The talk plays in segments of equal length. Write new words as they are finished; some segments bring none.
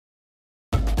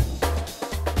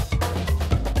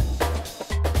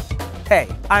Hey,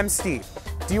 I'm Steve.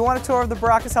 Do you want a tour of the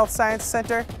Behrakis Health Science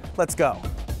Center? Let's go.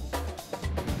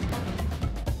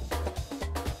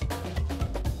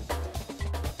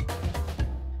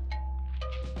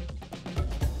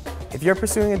 If you're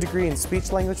pursuing a degree in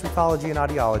speech language pathology and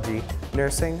audiology,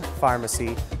 nursing,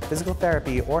 pharmacy, physical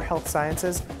therapy, or health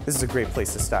sciences, this is a great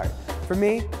place to start. For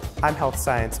me, I'm health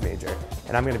science major,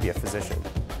 and I'm going to be a physician.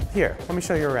 Here, let me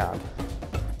show you around.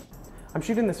 I'm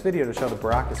shooting this video to show the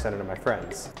Behrakis Center to my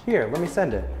friends. Here, let me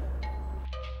send it.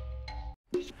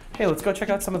 Hey, let's go check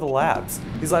out some of the labs.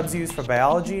 These labs are used for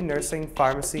biology, nursing,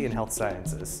 pharmacy, and health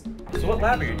sciences. So what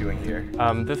lab are you doing here?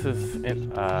 This is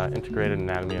Integrated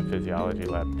Anatomy and Physiology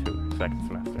Lab 2, second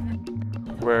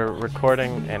semester. We're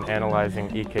recording and analyzing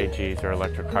EKGs or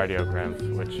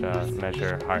electrocardiograms, which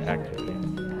measure heart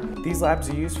activity. These labs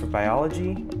are used for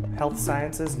biology, health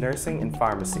sciences, nursing, and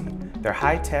pharmacy. They're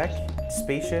high-tech,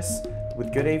 spacious,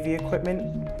 with good AV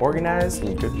equipment, organized,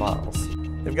 and good models.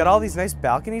 They've got all these nice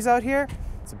balconies out here.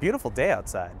 It's a beautiful day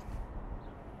outside.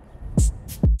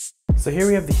 So here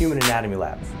we have the Human Anatomy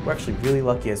Lab. We're actually really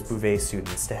lucky as Beauvais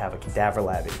students to have a cadaver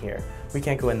lab in here. We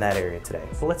can't go in that area today,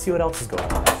 but let's see what else is going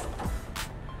on.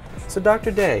 So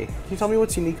Dr. Day, can you tell me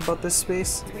what's unique about this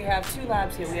space? We have two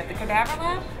labs here. We have the cadaver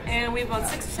lab, and we have about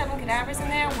 6 or 7 cadavers in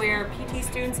there where PT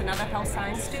students and other health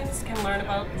science students can learn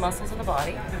about the muscles of the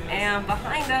body. And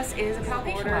behind us is a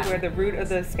palpation lab, where the root of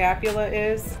the scapula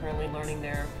is. Currently learning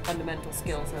their fundamental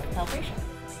skills of palpation.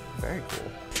 Very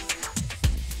cool.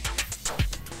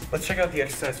 Let's check out the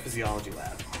exercise physiology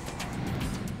lab.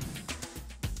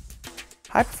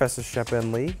 Hi, Professor Shepa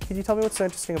Lee. Can you tell me what's so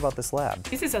interesting about this lab?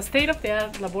 This is a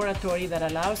state-of-the-art laboratory that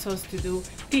allows us to do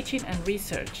teaching and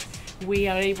research. We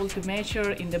are able to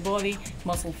measure in the body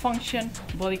muscle function,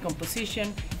 body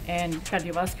composition, and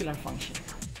cardiovascular function.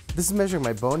 This is measuring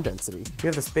my bone density. We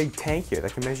have this big tank here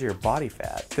that can measure your body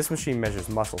fat. This machine measures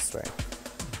muscle strength.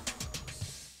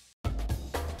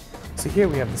 So here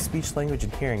we have the Speech, Language,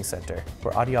 and Hearing Center,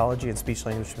 where audiology and speech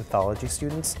language pathology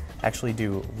students actually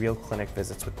do real clinic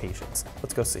visits with patients.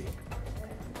 Let's go see.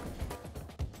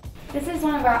 This is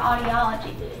one of our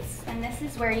audiology booths, and this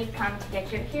is where you come to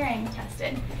get your hearing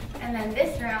tested. And then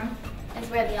this room is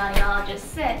where the audiologist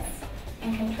sits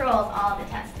and controls all the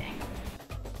testing.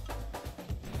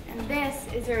 And this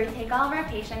is where we take all of our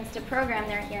patients to program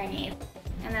their hearing aids.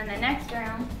 And then the next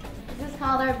room, this is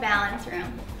called our balance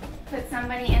room. Put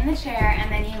somebody in the chair, and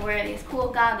then you wear these cool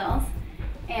goggles,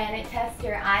 and it tests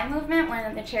your eye movement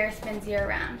when the chair spins you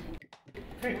around.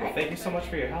 Great, well thank you so much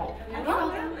for your help.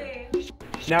 Absolutely.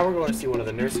 Now we're going to see one of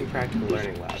the nursing practical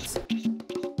learning labs.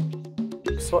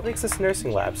 So what makes this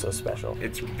nursing lab so special?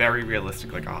 It's very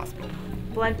realistic, like a hospital.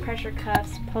 Blood pressure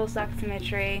cuffs, pulse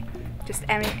oximetry, just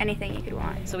anything you could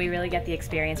want. So we really get the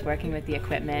experience working with the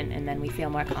equipment, and then we feel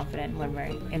more confident when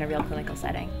we're in a real clinical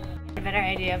setting. A better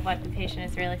idea of what the patient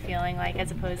is really feeling like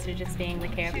as opposed to just being the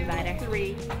care provider.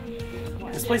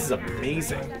 This place is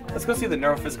amazing. Let's go see the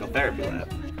neurophysical therapy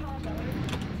lab.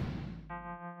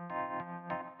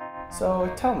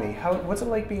 So tell me, what's it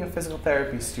like being a physical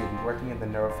therapy student working in the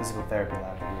neurophysical therapy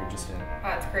lab that we were just in?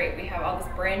 It's great. We have all this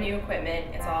brand new equipment.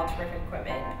 It's all terrific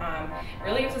equipment. It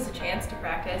really gives us a chance to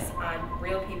practice on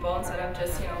real people instead of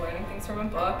just learning things from a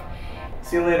book.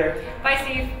 See you later. Bye,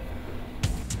 Steve.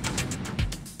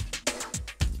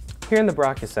 Here in the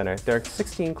Behrakis Center, there are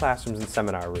 16 classrooms and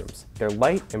seminar rooms. They're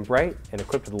light and bright and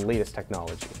equipped with the latest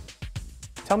technology.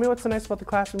 Tell me what's so nice about the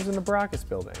classrooms in the Behrakis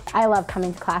building. I love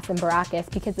coming to class in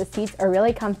Behrakis because the seats are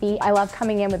really comfy. I love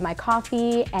coming in with my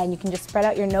coffee, and you can just spread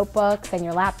out your notebooks and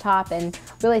your laptop and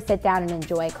really sit down and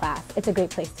enjoy class. It's a great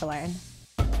place to learn.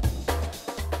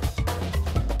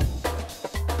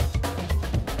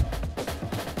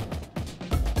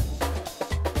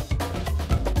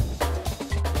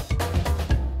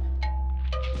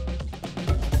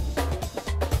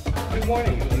 Good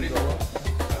morning.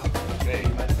 Hey,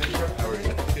 how are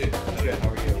you? Good. How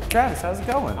are you? Travis, how's it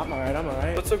going? I'm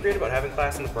alright. What's so great about having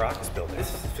class in the Behrakis building?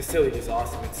 This facility is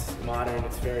awesome. It's modern,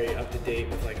 it's very up to date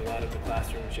with like a lot of the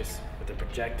classrooms, just with the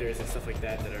projectors and stuff like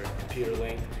that that are computer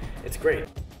linked. It's great.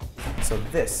 So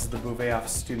this is the Beauvais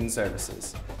Office of Student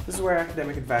Services. This is where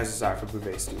academic advisors are for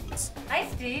Beauvais students. Hi,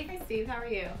 Steve. Hi, Steve. How are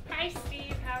you? Hi,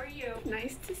 Steve. How are you?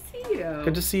 Nice to see you.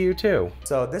 Good to see you too.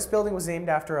 So this building was named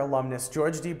after alumnus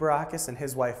George D. Behrakis and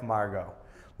his wife Margot.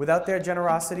 Without their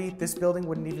generosity, this building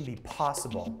wouldn't even be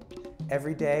possible.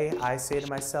 Every day I say to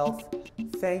myself,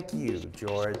 thank you,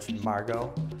 George and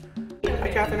Margot. Hi,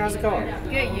 Catherine. How's it going?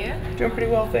 Good, you? Doing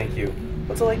pretty well, thank you.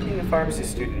 What's it like being a pharmacy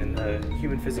student in the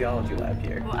human physiology lab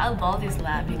here? Well, I love this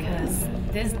lab because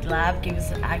this lab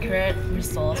gives accurate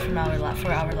results from our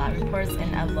lab reports,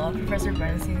 and I love Professor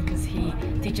Bernstein because he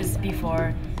teaches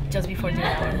before just before doing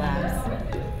our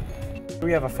labs.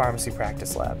 We have a pharmacy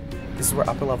practice lab. This is where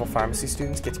upper-level pharmacy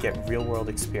students get to get real-world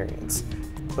experience.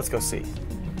 Let's go see.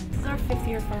 This is our 5th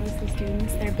year pharmacy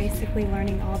students. They're basically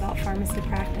learning all about pharmacy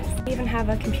practice. We even have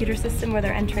a computer system where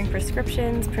they're entering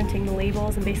prescriptions, printing the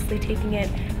labels, and basically taking it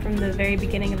from the very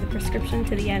beginning of the prescription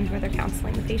to the end where they're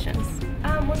counseling the patients.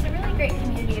 Well, it's a really great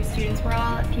community of students. We're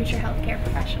all future healthcare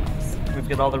professionals. We've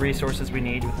got all the resources we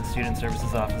need with the student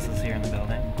services offices here in the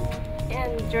building.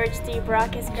 And George D.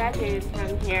 Behrakis graduated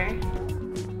from here.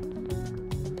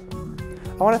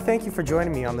 I want to thank you for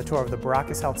joining me on the tour of the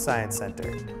Behrakis Health Science Center.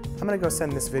 I'm going to go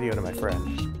send this video to my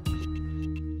friend.